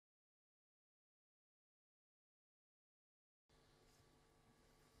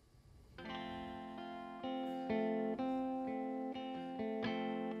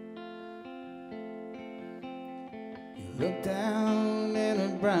looked down in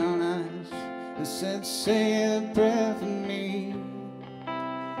her brown eyes and said, say a prayer for me.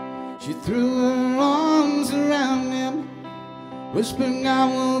 She threw her arms around him, whispering, I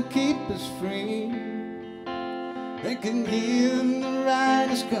will keep us free. They can hear the ride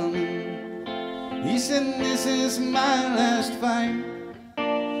is coming. He said, this is my last fight.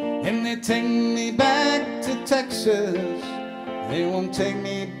 And they take me back to Texas. They won't take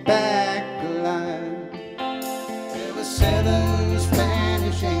me back alive. There were 7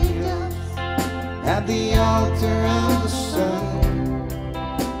 Spanish angels at the altar of the sun.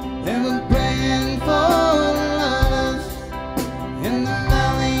 They were praying for lovers in the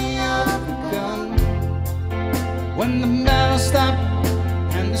valley of the gun. When the battle stopped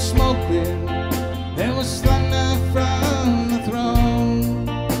and the smoke cleared, there was thunder from the throne.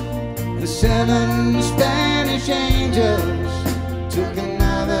 The 7 Spanish angels took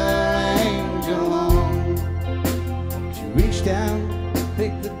another angel home. She reached down,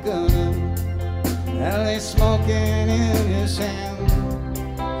 picked the gun up that lay smoking in his hand.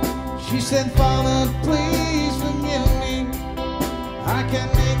 She said, Father, please forgive me, I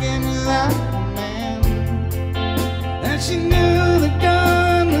can't make it without a man. And she knew the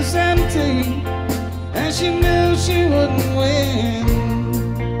gun was empty, and she knew she wouldn't win.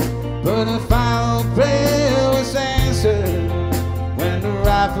 But her final prayer was answered when the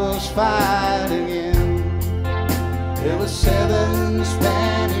rifles fired again. There were 7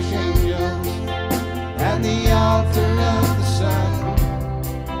 Spanish angels at the altar of the sun.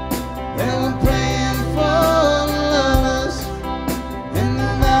 They were praying for lovers in the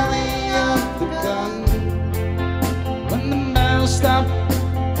valley of the gun. When the battle stopped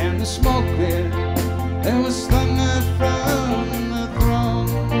and the smoke cleared, there was thunder from the throne.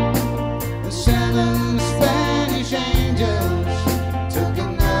 The 7 Spanish angels took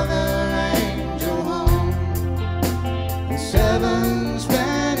another angel home. The 7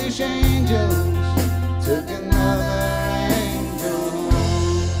 Spanish angels